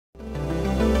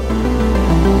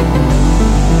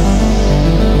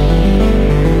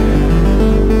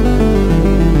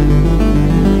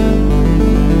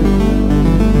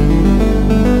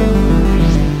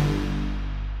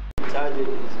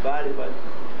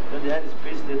When they have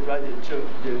space, they try to choke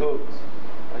the hooks.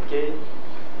 Okay?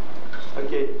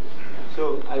 Okay.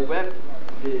 So I grab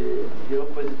the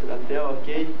opposite lateral,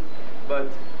 okay?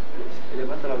 But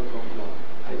levanta lá o tronco.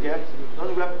 I get,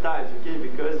 don't grab tight, okay?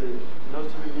 Because no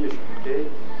submission, okay?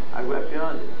 I grab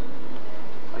under.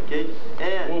 Okay?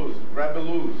 And loose, grab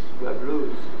loose. Grab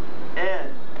loose.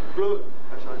 And close.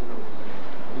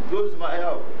 Close my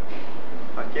elbow.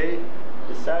 Okay?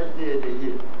 Beside the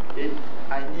hip. Okay?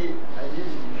 I need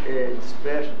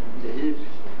dispersion in the hip,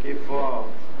 okay,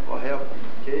 for help.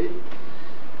 Okay?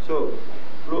 So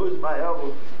close my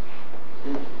elbow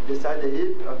beside the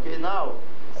hip. Okay, now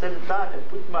same time I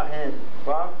put my hand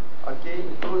back, okay,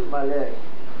 and close my leg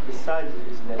beside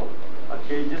his leg.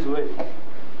 Okay, this way.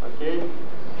 Okay?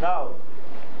 Now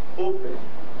open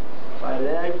my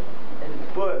leg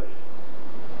and push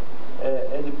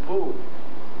and pull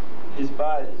his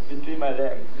body between my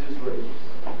legs this way.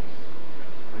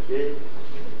 Okay?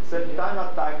 Same time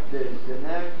attack the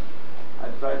neck, I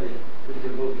try to put the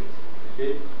hook.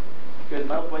 Okay? Because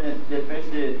my opponent defends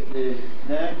the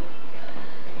neck,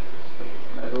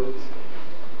 my hooks,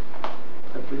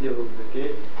 I put the hooks,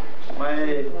 okay?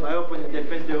 My opponent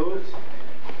defends the hooks,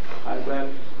 I grab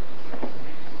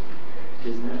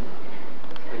his neck.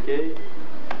 Okay?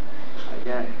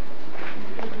 Again.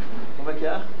 Como é que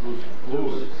é?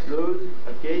 Loose. Loose,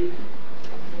 okay?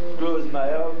 Close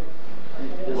my elbow.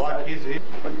 Lock his hip.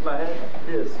 Put my head,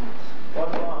 this.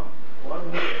 One more. One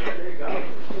more. Legal.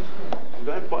 I'm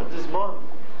going to put this moment.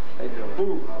 I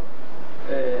pull.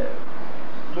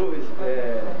 Close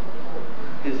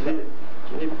his hip.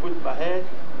 Okay, put my hand,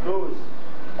 close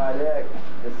my leg,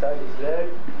 beside his leg.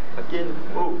 Again,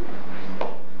 pull.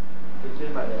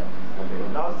 Between my legs.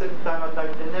 Okay. Now, same time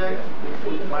attack the neck,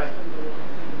 put my hands.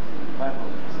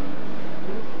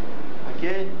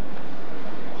 Okay?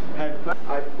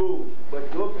 I pull,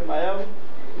 but open my elbow,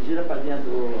 gira pra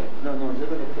dentro. Não,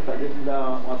 gira pra dentro e dá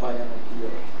uma baiana aqui,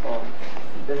 ó.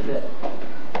 There.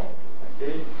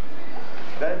 Okay?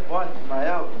 Very important, my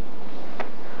elbow.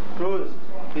 Close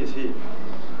his hip.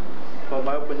 For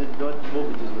my opponent don't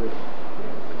move this way.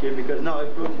 Okay, because now I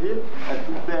close hip, I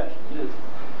put back, this.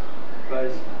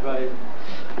 Right, back.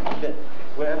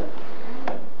 Where?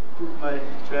 Put my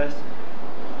chest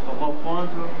on one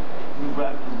ponto and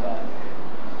grab his body.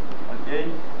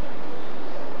 Okay?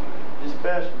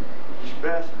 Dispersion.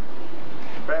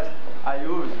 I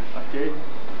use, okay,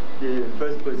 the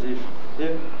first position.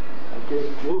 Here, okay,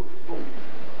 move, boom.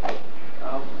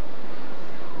 Now,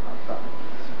 attack.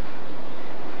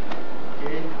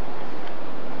 Okay?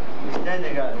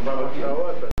 Standing, guys.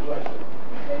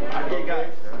 Okay,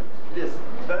 guys. This,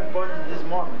 very important in this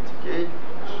moment, okay?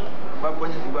 My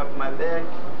opponent will grab my back.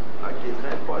 Okay, it's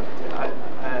very important. I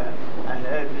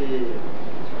have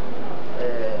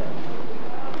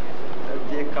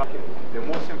the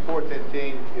most important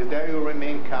thing is that you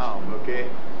remain calm, okay?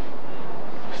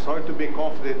 Start to be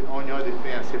confident on your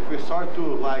defense. If you start to,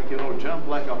 like, jump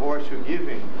like a horse, you're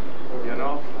giving,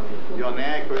 your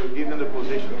neck, or you're giving the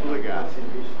position to the guy.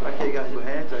 Okay, guys, your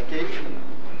hands, okay?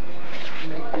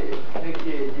 Make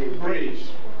the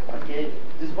bridge. Okay,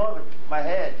 this moment, my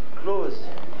head close,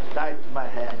 tight to my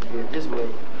hand here, this way.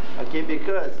 Okay,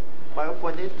 because my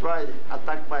opponent tried to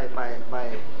attack my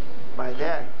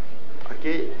neck.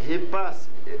 Okay, he passed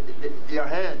your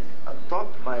hand on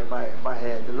top of my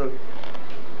hand. Look,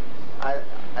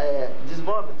 this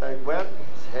moment I grab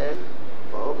his head,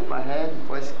 open my hand,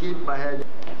 for skip my head,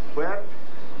 grab,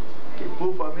 okay,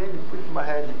 pull for me, put my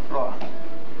head in the floor.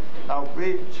 Now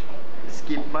bridge,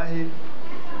 skip my hip.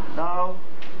 Now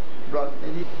block the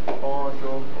hip, or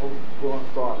go on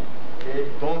top. Okay?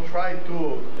 Don't try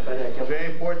to. It's very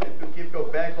important to keep your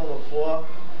back on the floor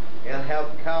and have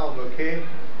calm, okay?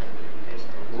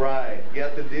 Right.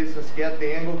 Get the distance, get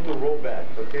the angle to roll back,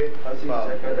 okay? Assim,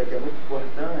 Jacaré, que é muito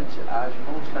importante, as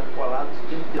mãos estar coladas,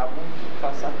 tem que a mão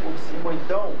passar por cima, ou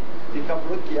então ficar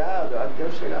bloqueado até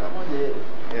eu chegar na mão dele.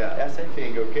 Yeah. Essa é a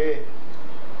thing, okay?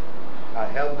 I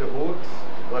held the hooks,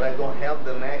 but I don't have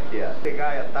the neck yet. The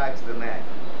guy attacks the neck,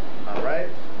 all right?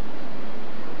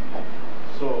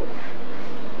 So,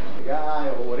 the guy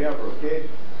or whatever, okay?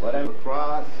 Whatever,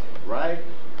 cross, right?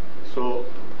 So,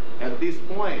 at this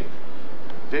point,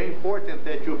 very important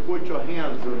that you put your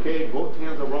hands, okay, both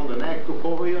hands around the neck to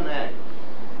cover your neck,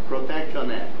 protect your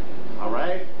neck, all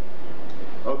right?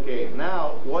 Okay,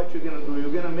 now what you're gonna do,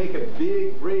 you're gonna make a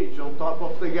big bridge on top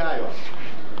of the guy,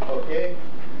 okay?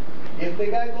 If the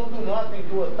guy don't do nothing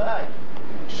to attack,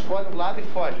 escolhe o lado e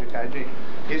foge, Ricardinho.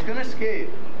 He's gonna escape,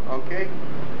 okay?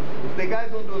 If the guy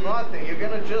don't do nothing, you're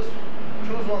gonna just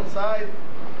choose one side.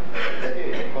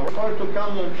 Okay. Start to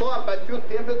come on top, I feel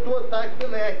tempo to attack the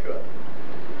neck,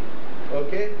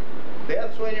 okay?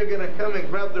 That's when you're gonna come and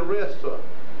grab the wrist,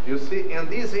 you see, and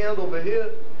this hand over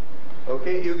here,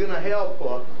 okay, you're gonna help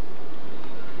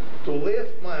to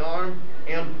lift my arm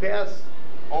and pass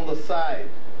on the side.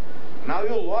 Now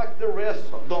you lock the wrist,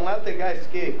 don't let the guy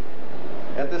escape.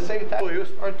 At the same time, you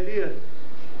start here.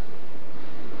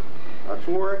 That's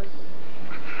work.